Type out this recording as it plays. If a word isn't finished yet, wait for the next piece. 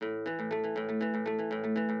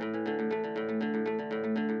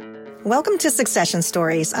Welcome to Succession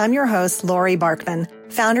Stories. I'm your host, Lori Barkman,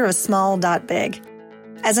 founder of Small.Big.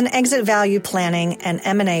 As an exit value planning and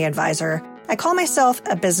M&A advisor, I call myself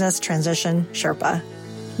a business transition Sherpa.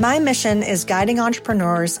 My mission is guiding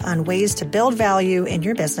entrepreneurs on ways to build value in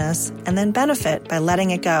your business and then benefit by letting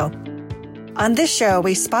it go. On this show,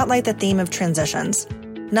 we spotlight the theme of transitions,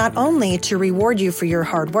 not only to reward you for your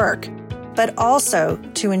hard work, but also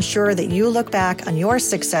to ensure that you look back on your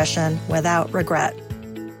succession without regret.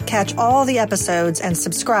 Catch all the episodes and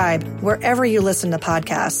subscribe wherever you listen to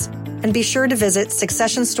podcasts. And be sure to visit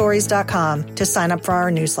successionstories.com to sign up for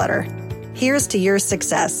our newsletter. Here's to your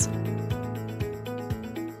success.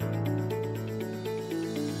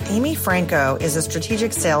 Amy Franco is a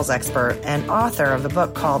strategic sales expert and author of the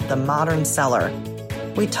book called The Modern Seller.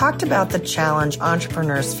 We talked about the challenge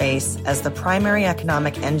entrepreneurs face as the primary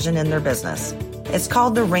economic engine in their business. It's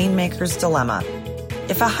called the Rainmaker's Dilemma.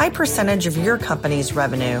 If a high percentage of your company's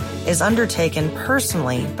revenue is undertaken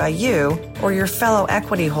personally by you or your fellow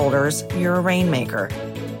equity holders, you're a rainmaker.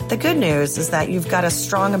 The good news is that you've got a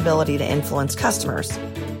strong ability to influence customers.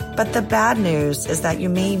 But the bad news is that you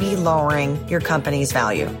may be lowering your company's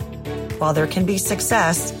value. While there can be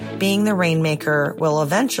success, being the rainmaker will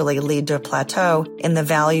eventually lead to a plateau in the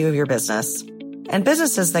value of your business. And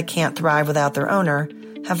businesses that can't thrive without their owner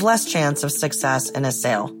have less chance of success in a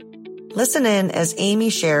sale. Listen in as Amy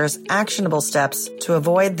shares actionable steps to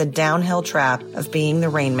avoid the downhill trap of being the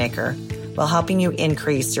rainmaker while helping you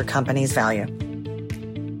increase your company's value.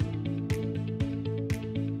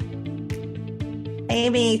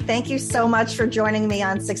 Amy, thank you so much for joining me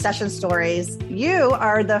on Succession Stories. You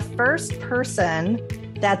are the first person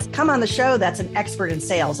that's come on the show that's an expert in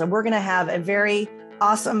sales, and we're going to have a very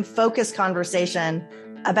awesome, focused conversation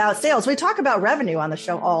about sales. We talk about revenue on the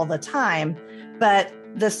show all the time, but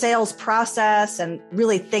the sales process and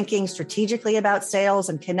really thinking strategically about sales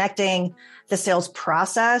and connecting the sales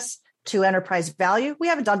process to enterprise value, we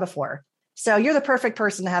haven't done before. So you're the perfect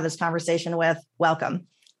person to have this conversation with. Welcome.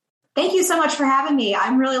 Thank you so much for having me.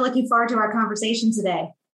 I'm really looking forward to our conversation today.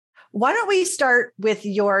 Why don't we start with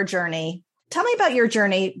your journey? Tell me about your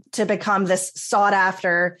journey to become this sought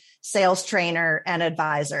after sales trainer and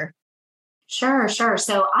advisor. Sure.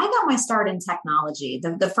 So I got my start in technology.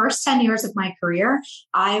 The first 10 years of my career,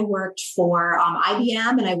 I worked for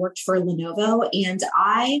IBM and I worked for Lenovo. And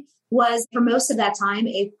I was, for most of that time,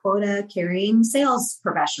 a quota carrying sales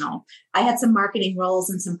professional. I had some marketing roles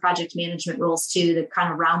and some project management roles too to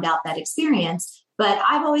kind of round out that experience. But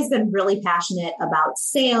I've always been really passionate about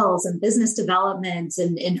sales and business development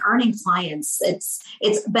and earning clients.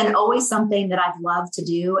 It's been always something that I've loved to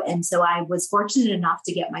do. And so I was fortunate enough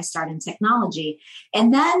to get my start in technology.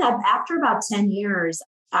 And then after about 10 years,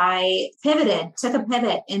 I took a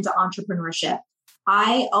pivot into entrepreneurship.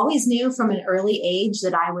 I always knew from an early age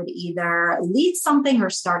that I would either lead something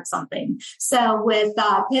or start something. So with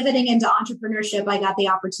pivoting into entrepreneurship, I got the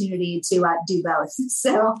opportunity to do both.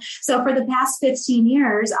 So for the past 15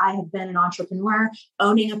 years, I have been an entrepreneur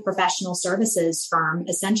owning a professional services firm,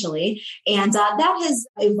 essentially. And that has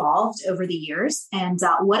evolved over the years. And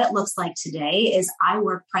what it looks like today is I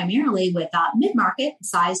work primarily with mid-market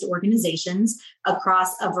sized organizations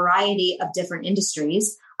across a variety of different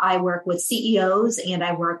industries. I work with CEOs and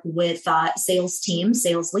I work with sales teams,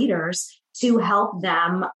 sales leaders to help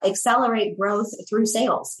them accelerate growth through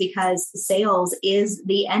sales, because sales is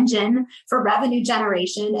the engine for revenue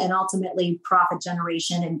generation and ultimately profit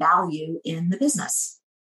generation and value in the business.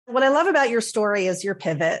 What I love about your story is your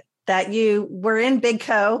pivot. That you were in Big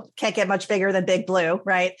Co, can't get much bigger than Big Blue,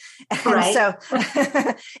 right? Right. So,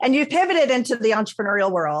 and you pivoted into the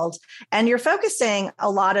entrepreneurial world, and you're focusing a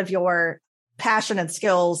lot of your passion and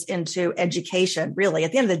skills into education. Really,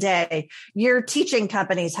 at the end of the day, you're teaching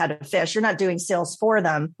companies how to fish. You're not doing sales for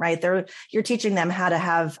them, right? You're teaching them how to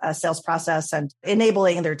have a sales process and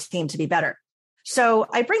enabling their team to be better. So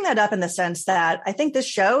I bring that up in the sense that I think this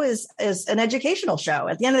show is an educational show.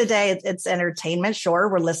 At the end of the day, it's entertainment. Sure,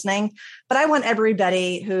 we're listening, but I want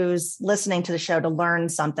everybody who's listening to the show to learn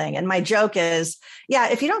something. And my joke is, yeah,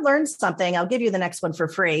 if you don't learn something, I'll give you the next one for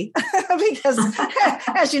free because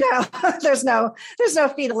as you know, there's no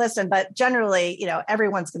fee to listen, but generally,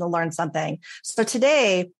 everyone's going to learn something. So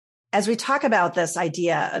today, as we talk about this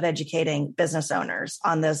idea of educating business owners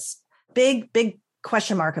on this big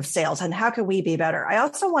question mark of sales and how can we be better? I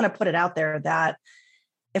also want to put it out there that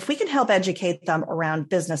if we can help educate them around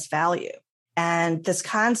business value and this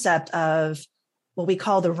concept of what we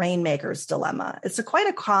call the Rainmaker's Dilemma, it's quite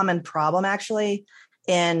a common problem actually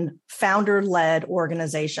in founder-led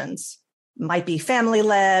organizations. Might be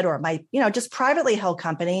family-led or might, just privately held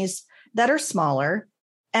companies that are smaller.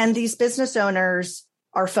 And these business owners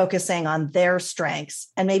are focusing on their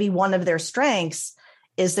strengths. And maybe one of their strengths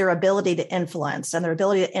is their ability to influence and their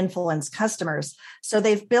ability to influence customers. So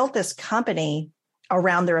they've built this company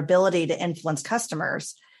around their ability to influence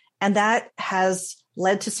customers. And that has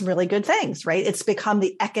led to some really good things, right? It's become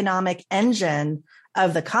the economic engine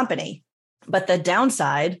of the company. But the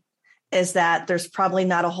downside is that there's probably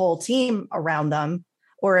not a whole team around them.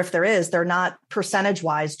 Or if there is, they're not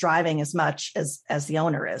percentage-wise driving as much as the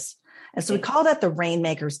owner is. And so we call that the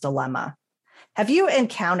Rainmaker's Dilemma. Have you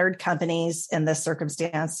encountered companies in this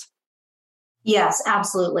circumstance? Yes,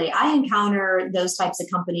 absolutely. I encounter those types of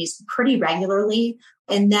companies pretty regularly.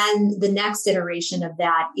 And then the next iteration of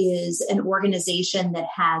that is an organization that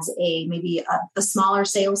has maybe a smaller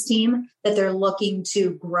sales team that they're looking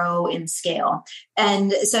to grow and scale.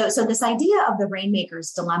 And so this idea of the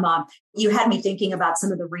Rainmaker's Dilemma, you had me thinking about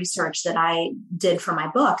some of the research that I did for my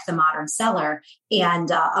book, The Modern Seller.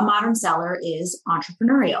 And a modern seller is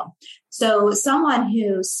entrepreneurial. So someone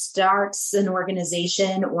who starts an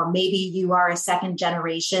organization, or maybe you are a second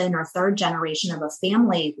generation or third generation of a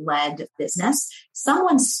family-led business,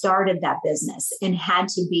 someone started that business and had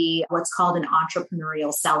to be what's called an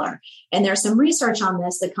entrepreneurial seller. And there's some research on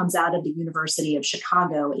this that comes out of the University of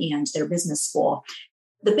Chicago and their business school.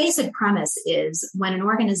 The basic premise is when an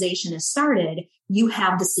organization is started, you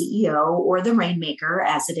have the CEO or the rainmaker,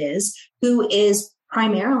 as it is, who is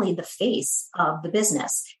primarily the face of the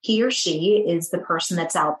business. He or she is the person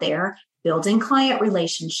that's out there building client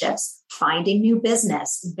relationships, finding new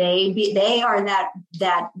business. They are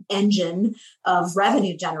that engine of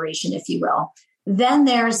revenue generation, if you will. Then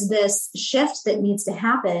there's this shift that needs to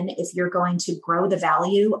happen if you're going to grow the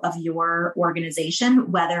value of your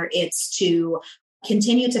organization, whether it's to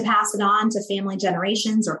continue to pass it on to family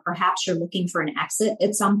generations, or perhaps you're looking for an exit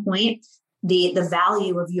at some point. The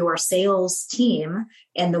value of your sales team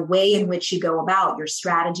and the way in which you go about your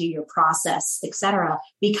strategy, your process, et cetera,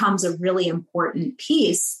 becomes a really important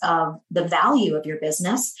piece of the value of your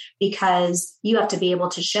business, because you have to be able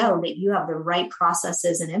to show that you have the right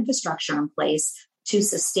processes and infrastructure in place to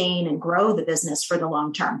sustain and grow the business for the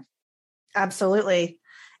long term. Absolutely.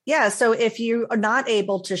 Yeah. So if you are not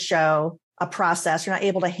able to show a process, you're not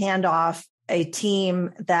able to hand off a team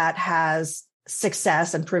that has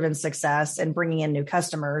success and proven success in bringing in new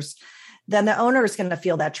customers, then the owner is going to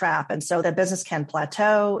feel that trap. And so the business can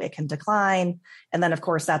plateau, it can decline. And then, of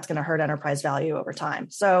course, that's going to hurt enterprise value over time.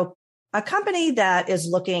 So a company that is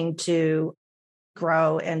looking to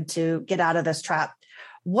grow and to get out of this trap,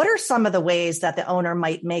 what are some of the ways that the owner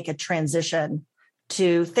might make a transition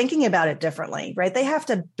to thinking about it differently, right? They have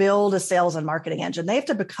to build a sales and marketing engine. They have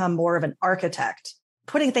to become more of an architect,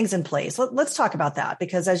 putting things in place. Let's talk about that,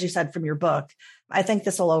 because as you said from your book, I think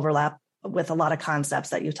this will overlap with a lot of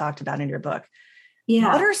concepts that you talked about in your book.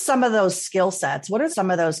 Yeah. What are some of those skill sets? What are some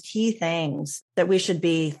of those key things that we should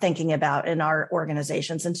be thinking about in our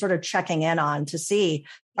organizations and sort of checking in on to see,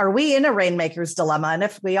 are we in a rainmaker's dilemma? And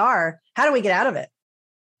if we are, how do we get out of it?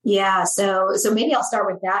 Yeah. So maybe I'll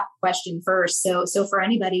start with that question first. So for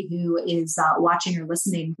anybody who is watching or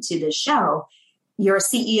listening to this show, you're a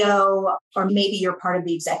CEO, or maybe you're part of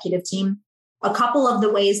the executive team. A couple of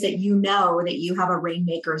the ways that you know that you have a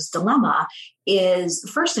rainmaker's dilemma is,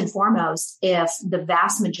 first and foremost, if the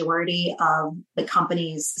vast majority of the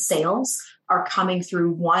company's sales are coming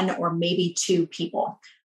through one or maybe two people.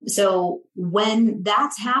 So when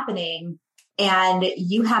that's happening and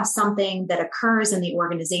you have something that occurs in the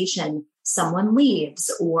organization, someone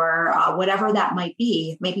leaves or whatever that might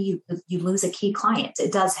be, maybe you lose a key client.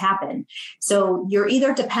 It does happen. So you're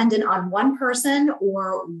either dependent on one person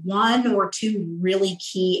or one or two really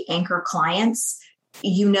key anchor clients.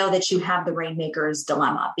 You know that you have the rainmaker's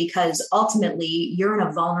dilemma, because ultimately you're in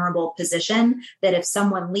a vulnerable position that if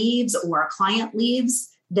someone leaves or a client leaves,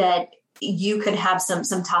 that you could have some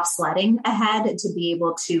tough sledding ahead to be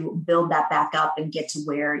able to build that back up and get to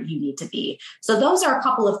where you need to be. So those are a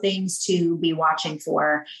couple of things to be watching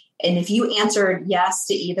for. And if you answered yes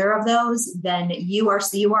to either of those, then you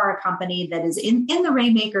are a company that is in the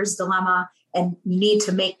rainmaker's dilemma and need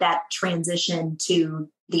to make that transition to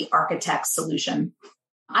the architect solution.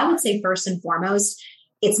 I would say first and foremost,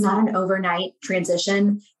 it's not an overnight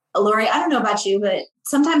transition. Lori, I don't know about you, but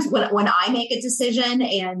sometimes when I make a decision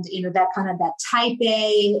and, that kind of that type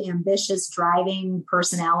A, ambitious, driving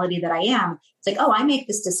personality that I am, it's like, oh, I make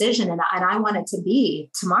this decision and I want it to be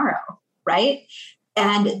tomorrow, right?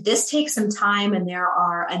 And this takes some time, and there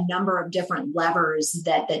are a number of different levers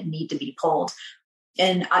that need to be pulled.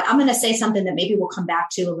 And I'm going to say something that maybe we'll come back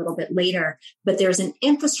to a little bit later, but there's an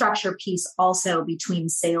infrastructure piece also between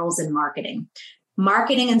sales and marketing.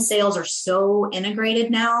 Marketing and sales are so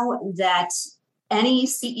integrated now that any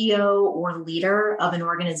CEO or leader of an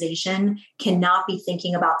organization cannot be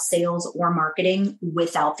thinking about sales or marketing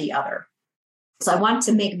without the other. So I want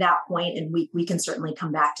to make that point, and we can certainly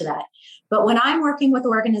come back to that. But when I'm working with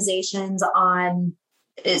organizations on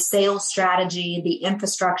sales strategy, the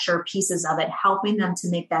infrastructure pieces of it, helping them to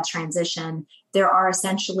make that transition, there are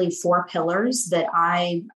essentially 4 pillars that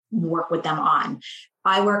I work with them on.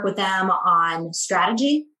 I work with them on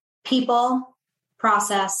strategy, people,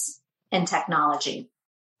 process, and technology.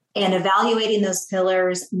 And evaluating those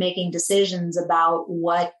pillars, making decisions about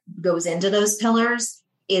what goes into those pillars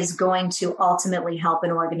is going to ultimately help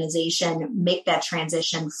an organization make that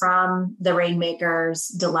transition from the Rainmaker's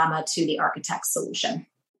dilemma to the architect's solution.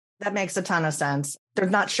 That makes a ton of sense. They're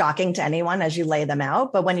not shocking to anyone as you lay them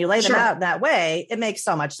out, but when you lay them out that way, it makes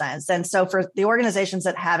so much sense. And so for the organizations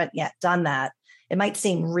that haven't yet done that, it might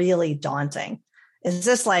seem really daunting. Is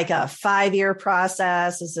this like a 5-year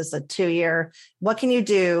process? Is this a 2-year? What can you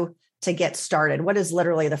do to get started? What is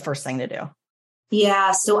literally the first thing to do?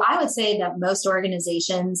 Yeah. So I would say that most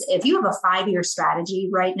organizations, if you have a 5-year strategy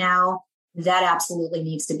right now, that absolutely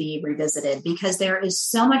needs to be revisited because there is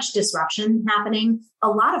so much disruption happening. A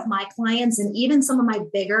lot of my clients and even some of my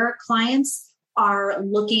bigger clients are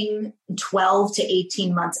looking 12 to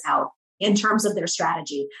 18 months out in terms of their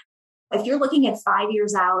strategy. If you're looking at 5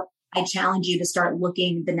 years out, I challenge you to start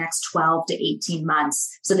looking the next 12 to 18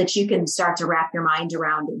 months so that you can start to wrap your mind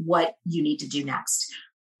around what you need to do next.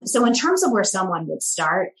 So in terms of where someone would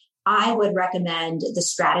start, I would recommend the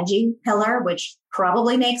strategy pillar, which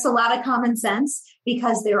probably makes a lot of common sense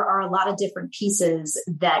because there are a lot of different pieces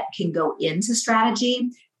that can go into strategy,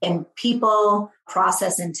 and people,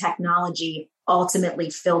 process, and technology ultimately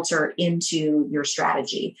filter into your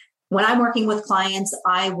strategy. When I'm working with clients,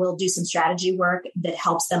 I will do some strategy work that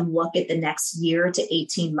helps them look at the next year to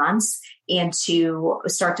 18 months and to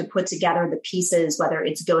start to put together the pieces, whether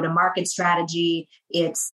it's go-to-market strategy,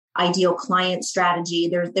 it's ideal client strategy.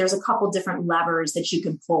 There's a couple different levers that you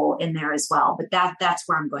can pull in there as well, but that's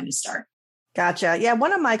where I'm going to start. Gotcha. Yeah.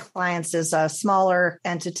 One of my clients is a smaller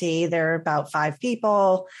entity. They're about 5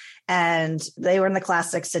 people, and they were in the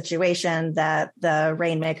classic situation that the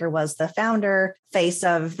Rainmaker was the founder, face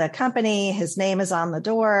of the company. His name is on the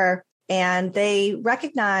door, and they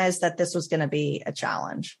recognized that this was going to be a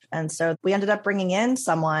challenge. And so we ended up bringing in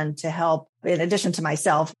someone to help. In addition to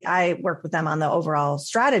myself, I work with them on the overall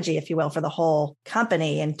strategy, if you will, for the whole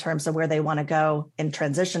company in terms of where they want to go in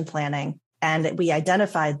transition planning. And we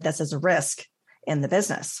identified this as a risk in the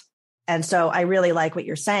business. And so I really like what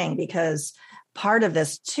you're saying, because part of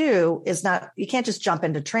this too is you can't just jump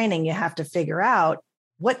into training. You have to figure out,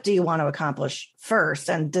 what do you want to accomplish first,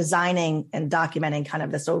 and designing and documenting kind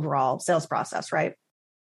of this overall sales process, right?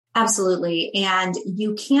 Absolutely. And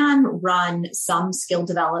you can run some skill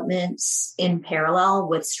developments in parallel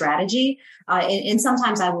with strategy. And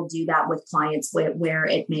sometimes I will do that with clients where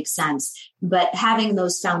it makes sense. But having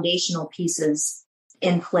those foundational pieces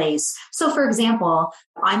in place. So for example,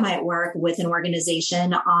 I might work with an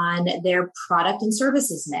organization on their product and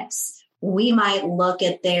services mix. We might look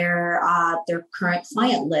at their current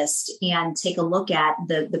client list and take a look at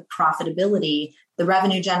the profitability, the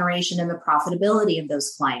revenue generation, and the profitability of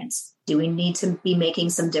those clients. Do we need to be making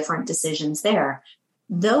some different decisions there?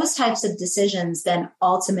 Those types of decisions then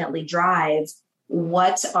ultimately drive who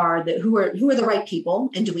are the right people,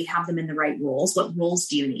 and do we have them in the right roles? What roles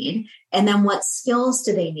do you need? And then what skills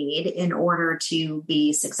do they need in order to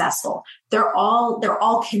be successful? They're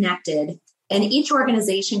all connected. And each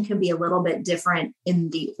organization can be a little bit different in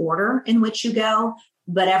the order in which you go,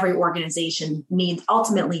 but every organization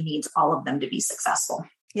ultimately needs all of them to be successful.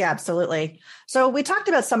 Yeah, absolutely. So we talked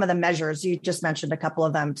about some of the measures. You just mentioned a couple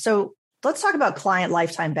of them. So let's talk about client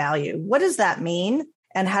lifetime value. What does that mean,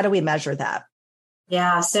 and how do we measure that?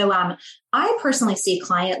 Yeah. So I personally see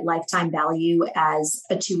client lifetime value as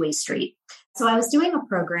a two-way street. So I was doing a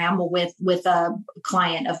program with a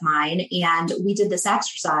client of mine, and we did this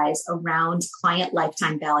exercise around client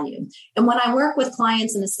lifetime value. And when I work with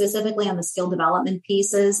clients, and specifically on the skill development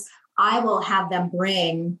pieces, I will have them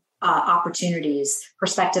bring opportunities,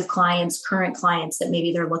 prospective clients, current clients that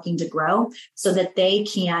maybe they're looking to grow, so that they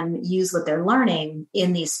can use what they're learning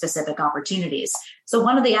in these specific opportunities. So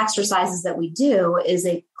one of the exercises that we do is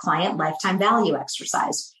a client lifetime value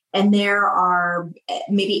exercise. And there are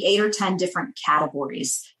maybe 8 or 10 different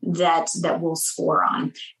categories that we'll score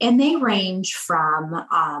on. And they range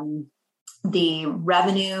from the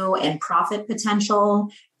revenue and profit potential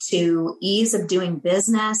to ease of doing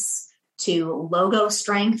business to logo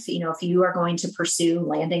strength. If you are going to pursue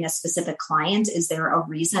landing a specific client, is there a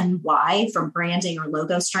reason why, from branding or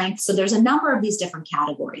logo strength? So there's a number of these different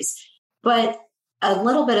categories. But a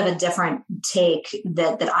little bit of a different take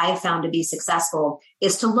that I found to be successful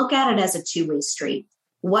is to look at it as a two-way street.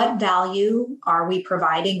 What value are we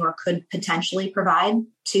providing or could potentially provide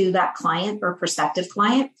to that client or prospective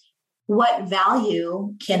client? What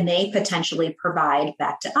value can they potentially provide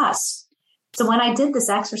back to us? So when I did this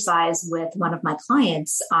exercise with one of my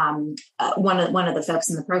clients, one of the folks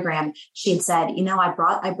in the program, she had said,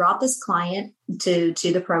 I brought this client to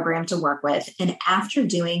the program to work with. And after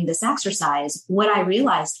doing this exercise, what I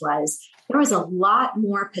realized was there was a lot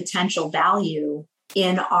more potential value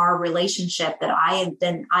in our relationship that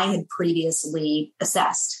I had previously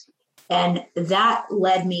assessed. And that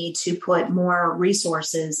led me to put more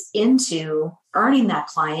resources into earning that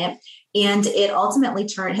client. And it ultimately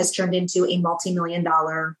has turned into a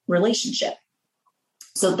multi-million-dollar relationship.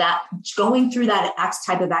 So that going through that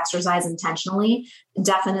type of exercise intentionally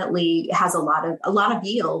definitely has a lot of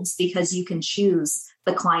yields, because you can choose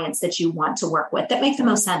the clients that you want to work with that make the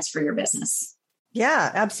most sense for your business.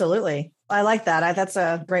 Yeah, absolutely. I like that. That's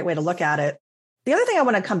a great way to look at it. The other thing I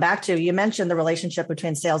want to come back to, you mentioned the relationship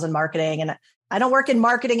between sales and marketing, and I don't work in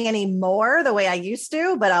marketing anymore the way I used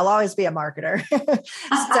to, but I'll always be a marketer.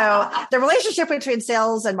 So the relationship between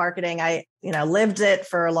sales and marketing, I lived it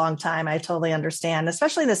for a long time. I totally understand,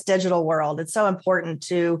 especially in this digital world. It's so important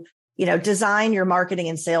to design your marketing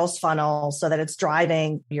and sales funnel so that it's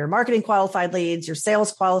driving your marketing qualified leads, your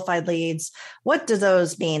sales qualified leads. What do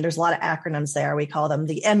those mean? There's a lot of acronyms there. We call them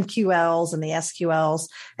the MQLs and the SQLs.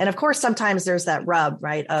 And of course, sometimes there's that rub,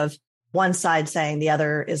 right, of one side saying the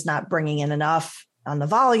other is not bringing in enough on the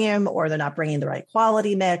volume, or they're not bringing the right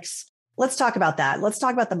quality mix. Let's talk about that. Let's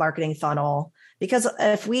talk about the marketing funnel, because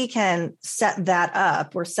if we can set that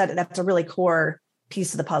up, that's a really core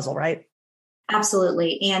piece of the puzzle, right?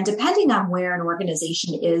 Absolutely. And depending on where an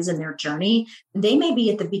organization is in their journey, they may be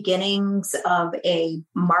at the beginnings of a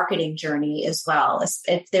marketing journey as well.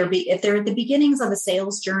 If they're at the beginnings of a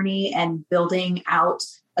sales journey and building out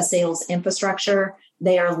a sales infrastructure,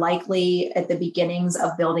 they are likely at the beginnings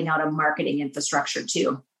of building out a marketing infrastructure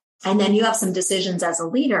too. And then you have some decisions as a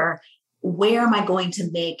leader. Where am I going to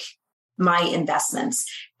make my investments?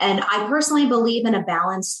 And I personally believe in a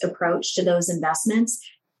balanced approach to those investments.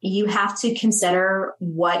 You have to consider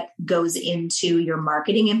what goes into your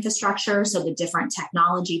marketing infrastructure. So the different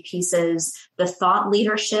technology pieces, the thought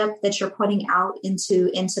leadership that you're putting out into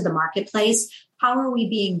the marketplace. How are we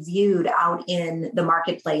being viewed out in the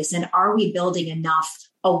marketplace? And are we building enough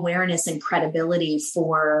awareness and credibility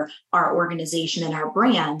for our organization and our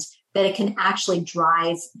brand that it can actually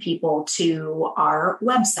drive people to our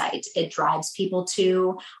website? It drives people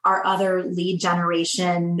to our other lead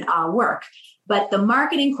generation work. But the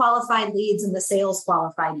marketing qualified leads and the sales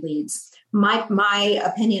qualified leads, my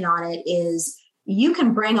opinion on it is you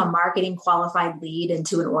can bring a marketing qualified lead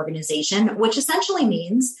into an organization, which essentially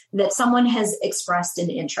means that someone has expressed an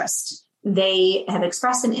interest. They have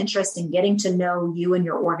expressed an interest in getting to know you and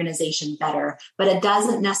your organization better, but it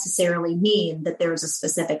doesn't necessarily mean that there's a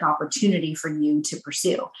specific opportunity for you to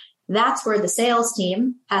pursue. That's where the sales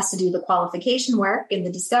team has to do the qualification work and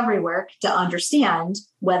the discovery work to understand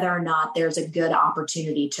whether or not there's a good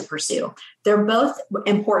opportunity to pursue. They're both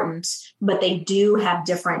important, but they do have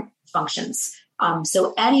different functions.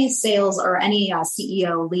 So any sales or any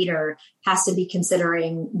CEO leader has to be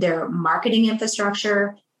considering their marketing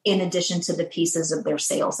infrastructure in addition to the pieces of their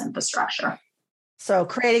sales infrastructure. So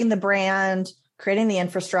creating the brand, creating the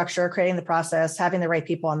infrastructure, creating the process, having the right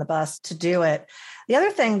people on the bus to do it. The other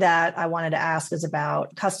thing that I wanted to ask is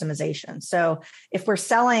about customization. So if we're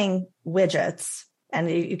selling widgets, and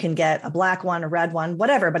you can get a black one, a red one,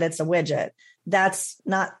 whatever, but it's a widget, that's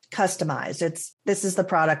not customized. This is the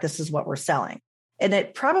product, this is what we're selling. And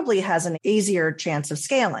it probably has an easier chance of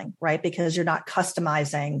scaling, right? Because you're not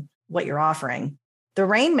customizing what you're offering. The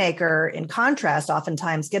Rainmaker, in contrast,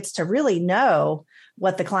 oftentimes gets to really know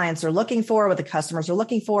what the clients are looking for, what the customers are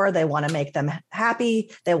looking for. They want to make them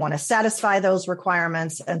happy. They want to satisfy those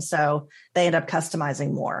requirements. And so they end up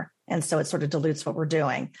customizing more. And so it sort of dilutes what we're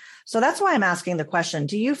doing. So that's why I'm asking the question,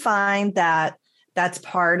 do you find that that's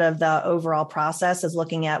part of the overall process, is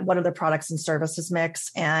looking at what are the products and services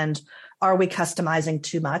mix, and are we customizing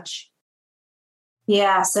too much?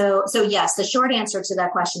 Yeah. So yes, the short answer to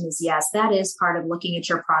that question is yes, that is part of looking at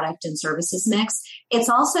your product and services mix. It's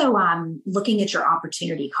also looking at your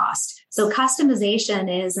opportunity cost. So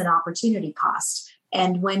customization is an opportunity cost.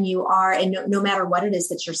 And when you are, and no matter what it is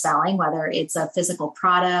that you're selling, whether it's a physical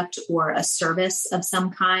product or a service of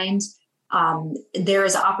some kind, there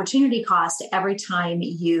is an opportunity cost every time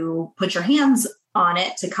you put your hands on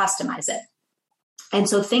it to customize it. And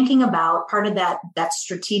so thinking about part of that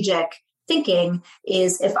strategic thinking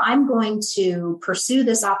is, if I'm going to pursue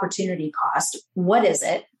this opportunity cost, what is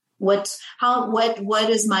it? What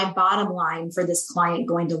is my bottom line for this client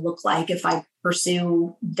going to look like if I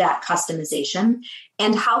pursue that customization?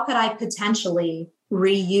 And how could I potentially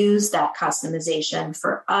reuse that customization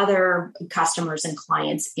for other customers and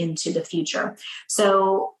clients into the future?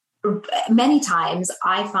 So many times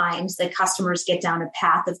I find that customers get down a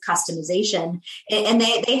path of customization and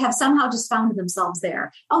they have somehow just found themselves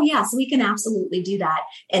there. Oh yeah, so we can absolutely do that.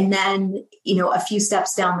 And then, a few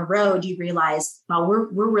steps down the road, you realize, well,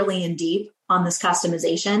 we're really in deep on this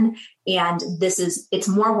customization. And it's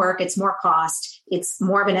more work, it's more cost, it's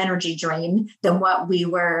more of an energy drain than what we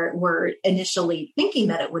were initially thinking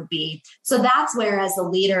that it would be. So that's where, as the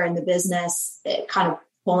leader in the business, it kind of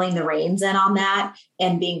pulling the reins in on that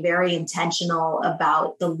and being very intentional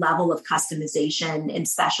about the level of customization and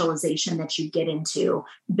specialization that you get into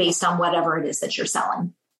based on whatever it is that you're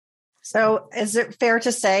selling. So is it fair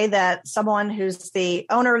to say that someone who's the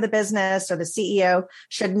owner of the business or the CEO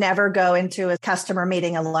should never go into a customer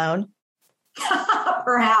meeting alone?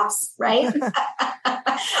 Perhaps, right?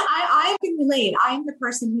 I can relate. I'm the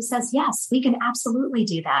person who says, yes, we can absolutely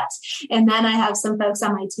do that. And then I have some folks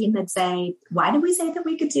on my team that say, why did we say that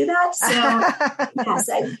we could do that? So yes,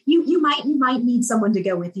 you might need someone to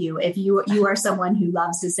go with you if you are someone who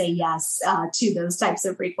loves to say yes to those types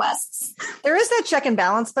of requests. There is that check and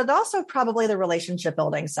balance, but also probably the relationship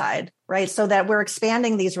building side, right? So that we're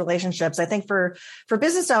expanding these relationships. I think for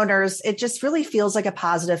business owners, it just really feels like a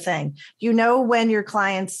positive thing. When your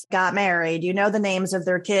clients got married, the names of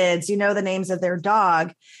their kids, the names of their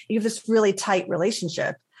dog, you have this really tight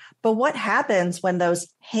relationship. But what happens when those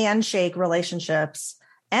handshake relationships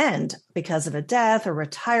end because of a death or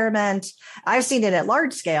retirement? I've seen it at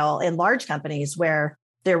large scale in large companies where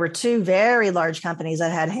there were two very large companies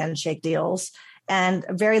that had handshake deals and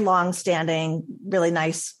a very long-standing, really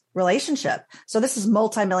nice relationship. So this is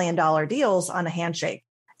multi-million-dollar deals on a handshake.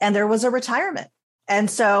 And there was a retirement. And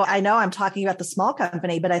so I know I'm talking about the small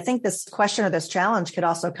company, but I think this question or this challenge could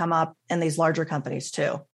also come up in these larger companies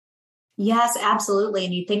too. Yes, absolutely.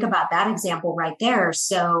 And you think about that example right there.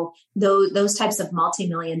 So those types of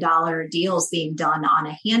multi-million-dollar deals being done on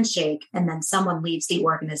a handshake, and then someone leaves the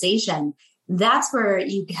organization, that's where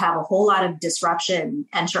you have a whole lot of disruption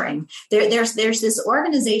entering. There's this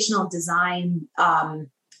organizational design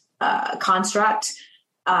construct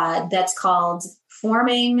that's called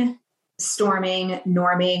forming, storming,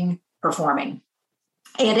 norming, performing.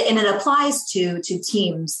 And it applies to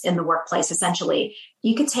teams in the workplace, essentially.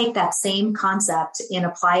 You could take that same concept and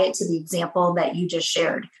apply it to the example that you just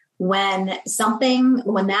shared. When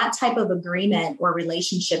that type of agreement or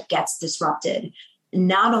relationship gets disrupted,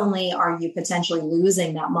 not only are you potentially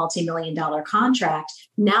losing that multi-million-dollar contract,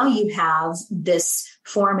 now you have this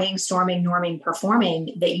forming, storming, norming,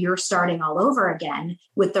 performing that you're starting all over again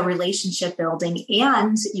with the relationship building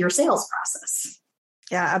and your sales process.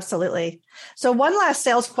 Yeah, absolutely. So one last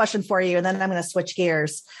sales question for you, and then I'm going to switch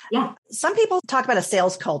gears. Yeah. Some people talk about a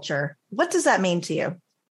sales culture. What does that mean to you?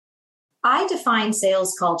 I define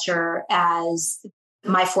sales culture as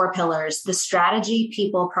my 4 pillars: the strategy,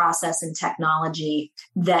 people, process, and technology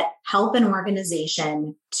that help an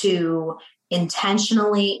organization to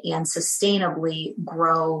intentionally and sustainably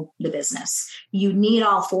grow the business. You need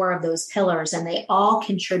all 4 of those pillars, and they all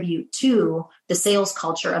contribute to the sales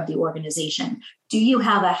culture of the organization. Do you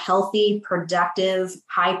have a healthy, productive,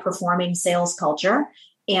 high-performing sales culture?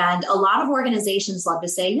 And a lot of organizations love to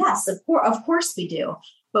say, yes, of course we do.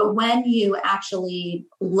 But when you actually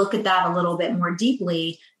look at that a little bit more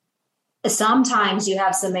deeply, sometimes you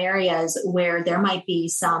have some areas where there might be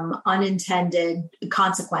some unintended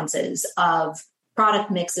consequences of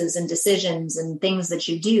product mixes and decisions and things that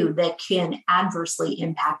you do that can adversely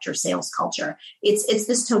impact your sales culture. It's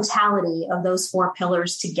this totality of those 4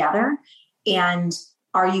 pillars together. And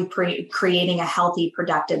are you creating a healthy,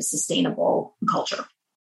 productive, sustainable culture?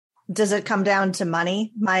 Does it come down to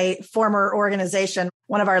money? My former organization,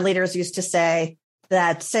 one of our leaders used to say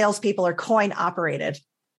that salespeople are coin operated.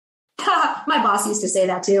 My boss used to say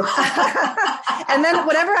that too. And then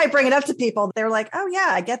whenever I bring it up to people, they're like, oh yeah,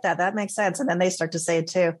 I get that. That makes sense. And then they start to say it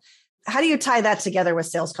too. How do you tie that together with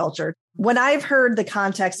sales culture? When I've heard the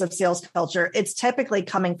context of sales culture, it's typically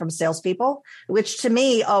coming from salespeople, which to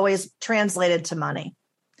me always translated to money.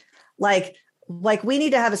 Like we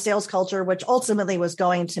need to have a sales culture, which ultimately was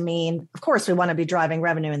going to mean, of course, we want to be driving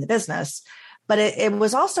revenue in the business. But it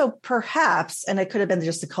was also perhaps, and it could have been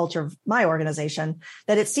just the culture of my organization,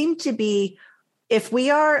 that it seemed to be, if we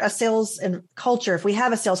are a sales and culture, if we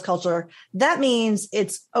have a sales culture, that means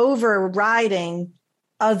it's overriding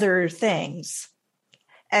other things.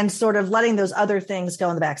 and sort of letting those other things go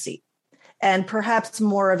in the backseat, and perhaps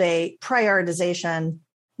more of a prioritization,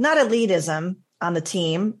 not elitism on the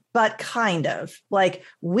team, but kind of like,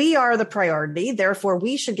 we are the priority. Therefore,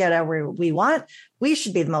 we should get where we want. We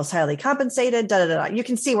should be the most highly compensated. Da, da, da, da. You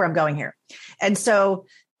can see where I'm going here. And so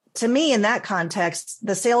to me, in that context,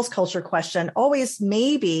 the sales culture question always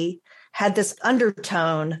maybe had this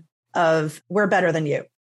undertone of, we're better than you.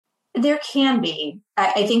 There can be.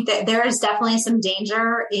 I think that there is definitely some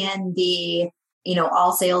danger in the,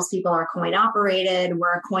 all salespeople are coin operated.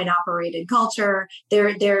 We're a coin operated culture.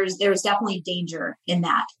 There's definitely danger in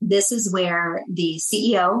that. This is where the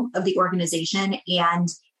CEO of the organization and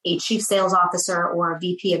a chief sales officer or a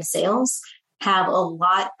VP of sales have a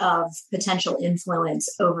lot of potential influence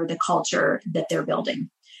over the culture that they're building.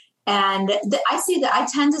 And I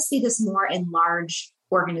tend to see this more in large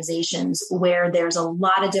organizations where there's a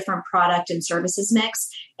lot of different product and services mix.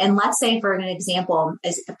 And let's say, for an example,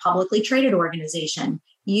 as a publicly traded organization,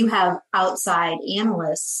 you have outside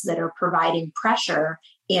analysts that are providing pressure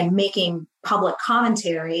and making public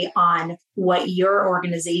commentary on what your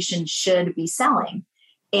organization should be selling.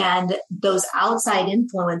 And those outside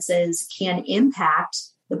influences can impact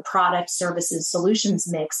the product, services,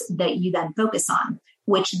 solutions mix that you then focus on,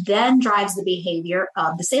 which then drives the behavior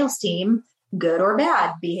of the sales team, good or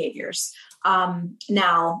bad behaviors.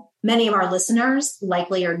 Now, many of our listeners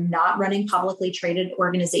likely are not running publicly traded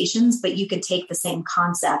organizations, but you could take the same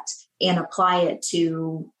concept and apply it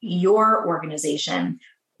to your organization.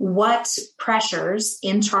 What pressures,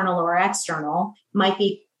 internal or external, might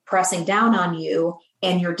be pressing down on you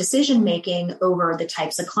and your decision-making over the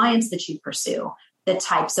types of clients that you pursue, the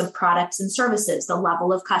types of products and services, the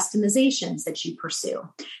level of customizations that you pursue.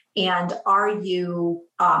 And are you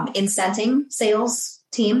incenting sales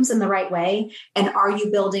teams in the right way? And are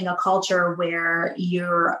you building a culture where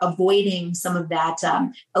you're avoiding some of that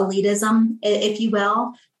elitism, if you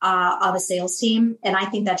will, of a sales team? And I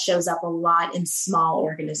think that shows up a lot in small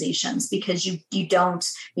organizations because you can't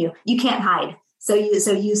hide. So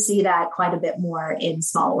you see that quite a bit more in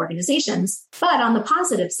small organizations. But on the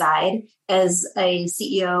positive side, as a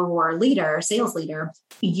CEO or leader, sales leader,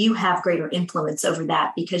 you have greater influence over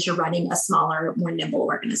that because you're running a smaller, more nimble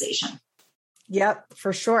organization. Yep,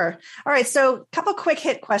 for sure. All right. So a couple quick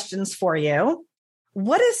hit questions for you.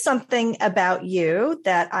 What is something about you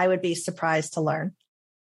that I would be surprised to learn?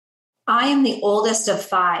 I am the oldest of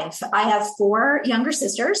 5. I have 4 younger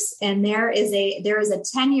sisters, and there is a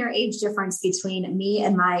 10-year age difference between me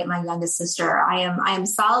and my youngest sister. I am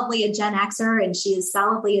solidly a Gen Xer, and she is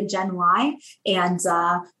solidly a Gen Y, and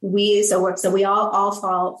we all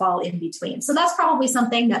fall in between. So that's probably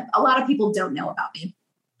something that a lot of people don't know about me.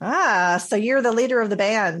 So you're the leader of the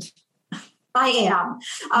band. I am.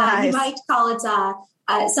 Nice. You might call it.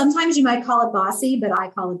 Sometimes you might call it bossy, but I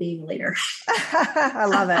call it being a leader. I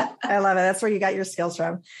love it. That's where you got your skills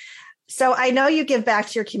from. So I know you give back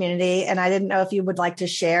to your community, and I didn't know if you would like to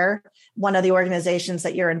share one of the organizations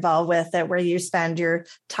that you're involved with, that where you spend your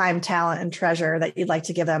time, talent, and treasure, that you'd like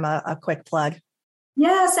to give them a quick plug.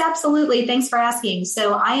 Yes, absolutely. Thanks for asking.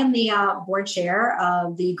 So I am the board chair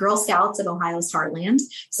of the Girl Scouts of Ohio's Heartland.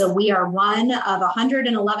 So we are one of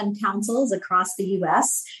 111 councils across the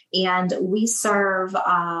U.S., and we serve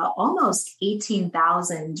almost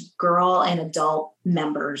 18,000 girl and adult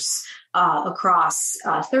members across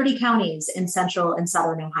 30 counties in central and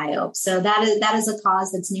southern Ohio. So that is a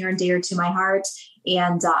cause that's near and dear to my heart.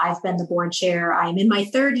 And I've been the board chair. I'm in my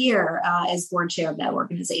 3rd year as board chair of that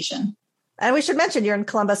organization. And we should mention you're in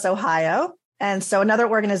Columbus, Ohio. And so another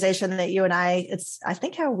organization that you and I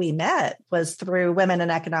think how we met was through Women in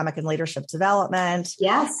Economic and Leadership Development.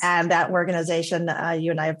 Yes. And that organization, you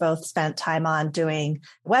and I have both spent time on doing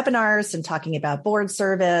webinars and talking about board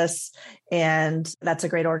service. And that's a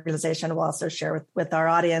great organization we'll also share with our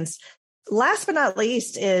audience. Last but not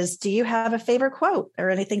least is, do you have a favorite quote or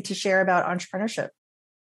anything to share about entrepreneurship?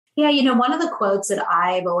 Yeah, one of the quotes that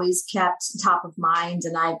I've always kept top of mind,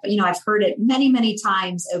 and I've heard it many, many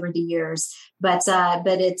times over the years, but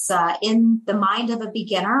it's in the mind of a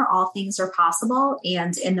beginner, all things are possible,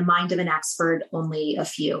 and in the mind of an expert, only a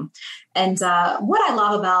few. And what I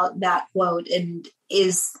love about that quote, and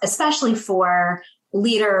is especially for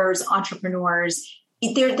leaders, entrepreneurs,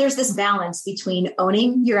 there's this balance between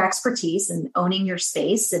owning your expertise and owning your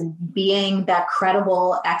space and being that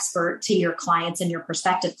credible expert to your clients and your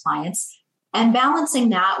prospective clients, and balancing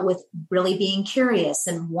that with really being curious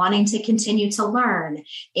and wanting to continue to learn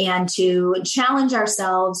and to challenge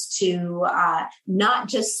ourselves to not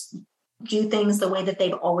just do things the way that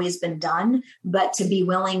they've always been done, but to be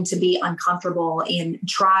willing to be uncomfortable and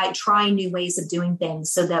try new ways of doing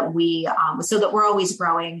things so that we're always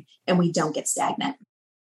growing and we don't get stagnant.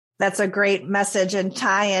 That's a great message and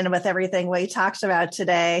tie in with everything we talked about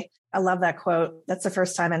today. I love that quote. That's the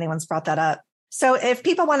first time anyone's brought that up. So if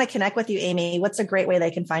people want to connect with you, Amy, what's a great way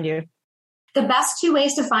they can find you? The best two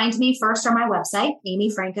ways to find me first are my website,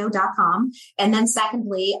 amyfranco.com. And then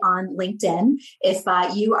secondly, on LinkedIn. If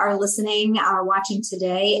you are listening or watching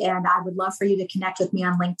today, and I would love for you to connect with me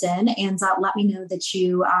on LinkedIn and let me know that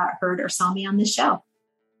you heard or saw me on this show.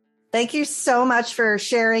 Thank you so much for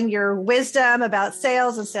sharing your wisdom about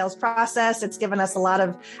sales and sales process. It's given us a lot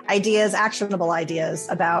of ideas, actionable ideas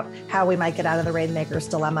about how we might get out of the Rainmaker's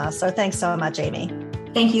dilemma. So thanks so much, Amy.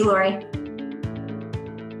 Thank you, Lori.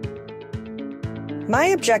 My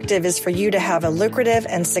objective is for you to have a lucrative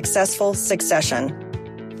and successful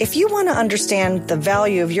succession. If you want to understand the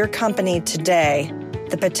value of your company today,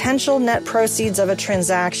 the potential net proceeds of a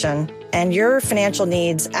transaction, and your financial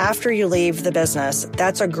needs after you leave the business,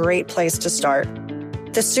 that's a great place to start.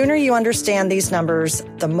 The sooner you understand these numbers,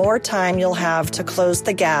 the more time you'll have to close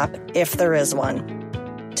the gap if there is one.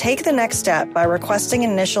 Take the next step by requesting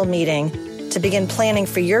an initial meeting to begin planning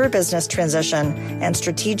for your business transition and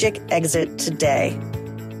strategic exit today.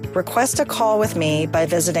 Request a call with me by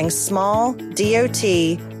visiting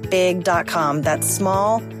smalldotbig.com. That's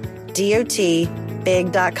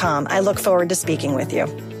smalldotbig.com. I look forward to speaking with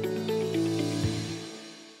you.